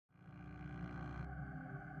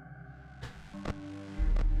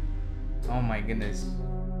Oh my goodness.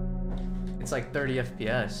 It's like 30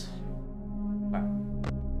 FPS. Wow.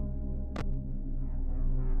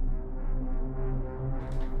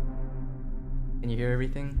 Can you hear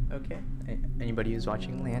everything? Okay. Anybody who's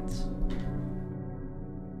watching Lance?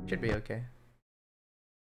 Should be okay.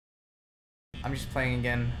 I'm just playing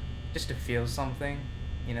again just to feel something,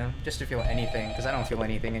 you know? Just to feel anything, because I don't feel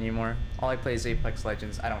anything anymore. All I play is Apex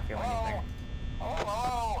Legends. I don't feel anything.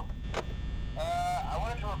 Hello! I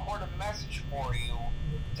wanted to record a message for you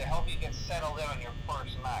to help you get settled in on your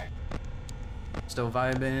first night. Still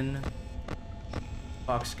vibing.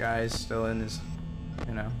 Fox guy's still in his,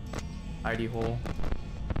 you know, hidey hole.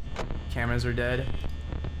 Cameras are dead.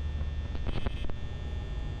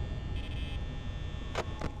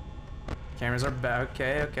 Cameras are back.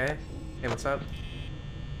 Okay, okay. Hey, what's up?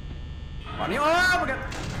 Oh my god!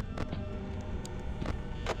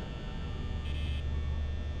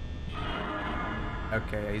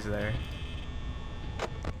 Okay, he's there.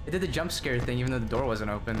 It did the jump scare thing even though the door wasn't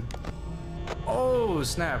open. Oh,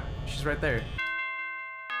 snap. She's right there.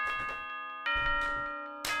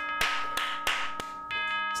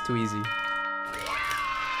 It's too easy.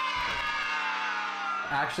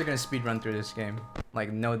 I'm actually gonna speedrun through this game.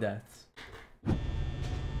 Like, no deaths.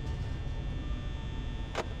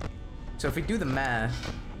 So if we do the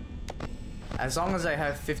math, as long as I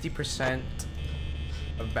have 50%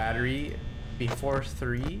 of battery before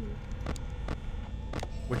 3,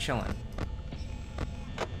 we're chilling.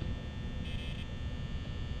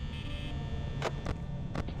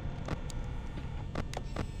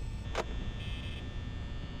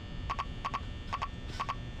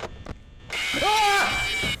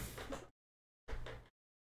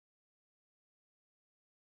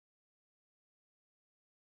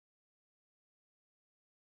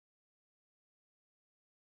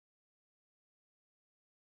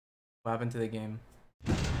 What happened to the game?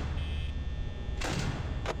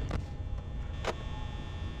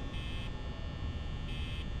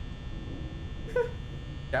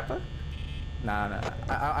 Jappa? Nah.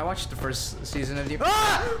 I watched the first season of the.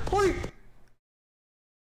 Ah! Holy!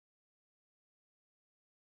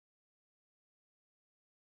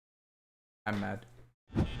 I'm mad.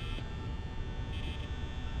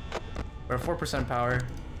 We're at 4% power.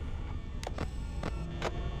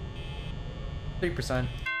 3%.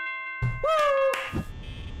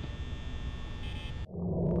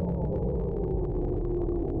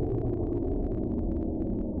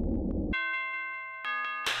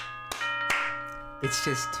 It's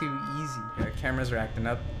just too easy. Yeah, cameras are acting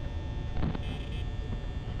up.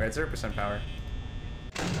 We're at 0% power.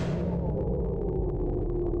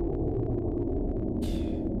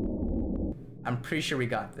 I'm pretty sure we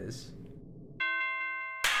got this.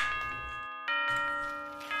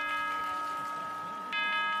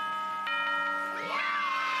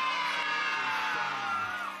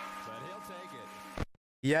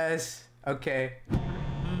 Yes. Okay.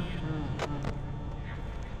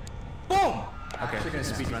 Boom! Okay, we're gonna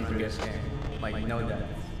speedrun through this game. Like, no death.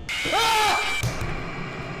 Ah!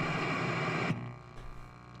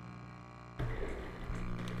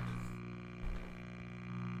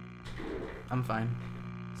 I'm fine.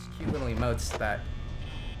 These cute little emotes that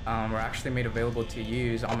were actually made available to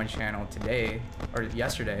use on my channel today, or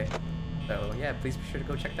yesterday. So yeah, please be sure to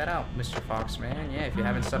go check that out, Mr. Fox, man. Yeah, if you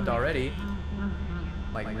haven't subbed already.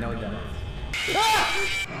 Like, no death.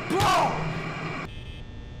 Ah!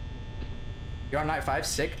 You're on night 5?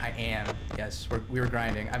 Sick? I am. Yes, we were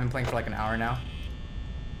grinding. I've been playing for like an hour now.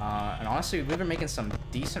 And honestly, we've been making some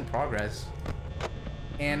decent progress.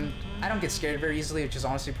 And I don't get scared very easily, which is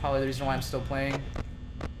honestly probably the reason why I'm still playing.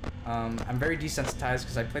 I'm very desensitized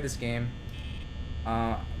because I play this game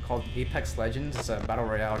called Apex Legends. It's a battle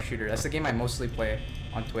royale shooter. That's the game I mostly play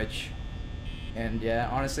on Twitch. And yeah,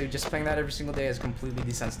 honestly, just playing that every single day has completely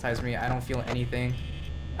desensitized me. I don't feel anything.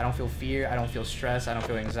 I don't feel fear, I don't feel stress, I don't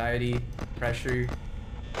feel anxiety, pressure.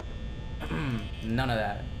 None of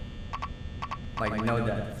that. Like, no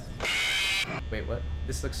death. Wait, what?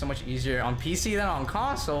 This looks so much easier on PC than on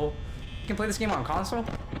console. You can play this game on console?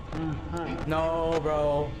 No,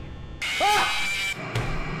 bro. Ah!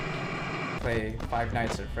 Play Five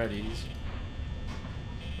Nights at Freddy's.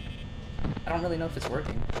 I don't really know if it's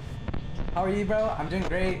working. How are you, bro? I'm doing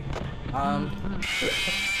great.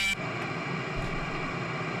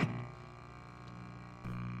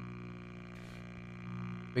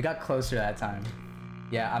 We got closer that time.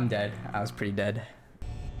 Yeah, I'm dead. I was pretty dead.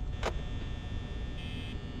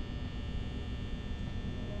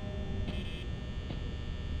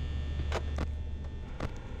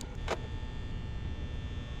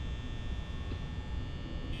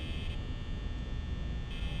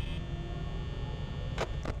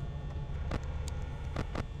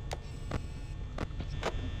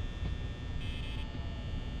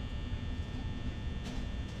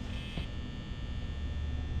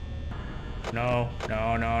 No,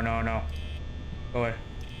 no, no, no, no. Go away.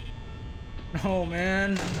 No,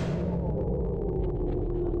 man.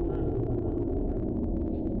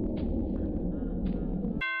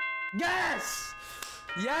 Yes!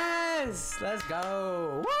 Yes! Let's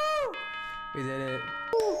go! Woo! We did it.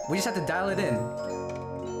 We just have to dial it in.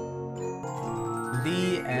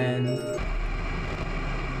 The end.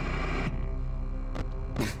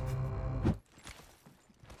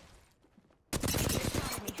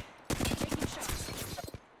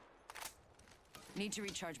 Need to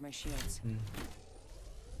recharge my shields.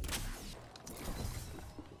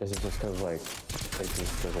 Is it just cause like it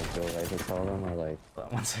just doesn't feel right to tell them, or like? Hold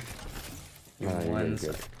on 1 second. No, you're One good.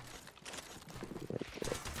 second.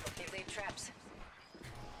 They've laid traps.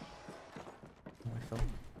 Oh, I fell.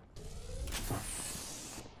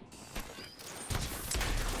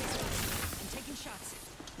 I'm taking shots.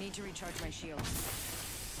 Need to recharge my shields.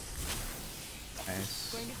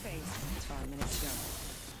 Nice. Going to phase. It's 5 minutes ago.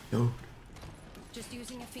 No. Just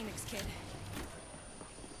using a Phoenix kit.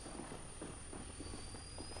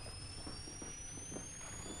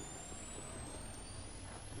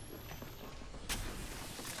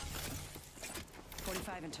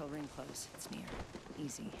 Until ring close. It's near.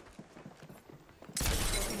 Easy.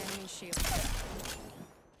 Broken enemy shield.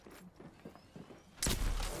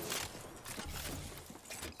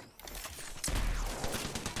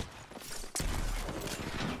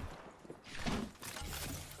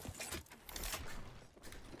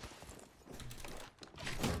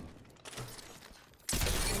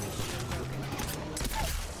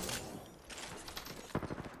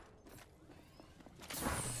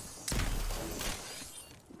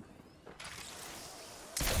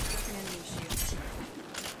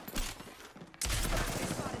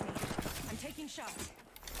 Shots.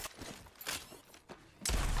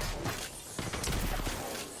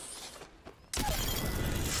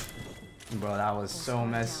 Bro, that was so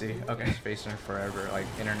messy. Okay, spacing forever, like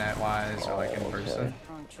internet-wise or like in person.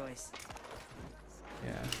 Wrong choice.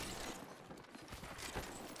 Yeah.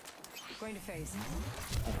 Going to phase.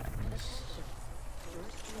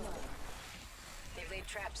 They've laid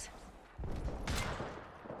traps.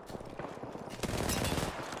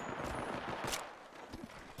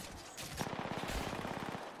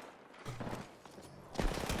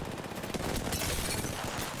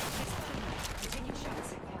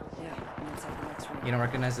 You don't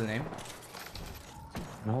recognize the name?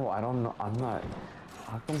 No, I don't know. I'm not.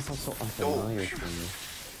 How come it's so unfamiliar to me?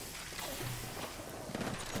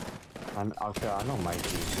 Okay, I know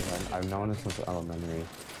Mikey. I've known him since elementary.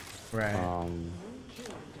 Right.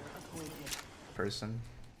 Person.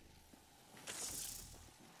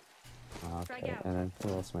 Okay, and then who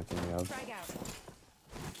else am I thinking of?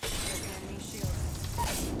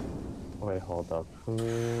 Wait, hold up. What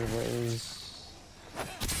is...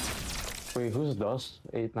 Wait, who's Dust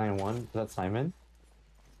 891? Is that Simon?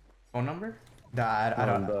 Phone number? I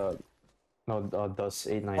don't know. No, Dust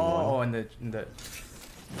 891. Oh, in the.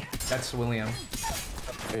 That's William.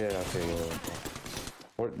 Yeah, okay.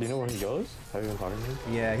 Do you know where he goes? Have you been talking to him?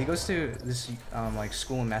 Yeah, he goes to this like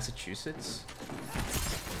school in Massachusetts.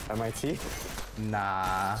 MIT?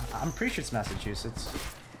 Nah, I'm pretty sure it's Massachusetts.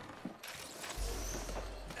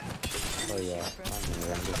 Oh yeah,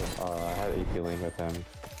 I had a feeling with him.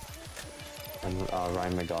 And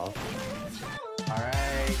Ryan McGough.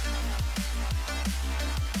 Alright.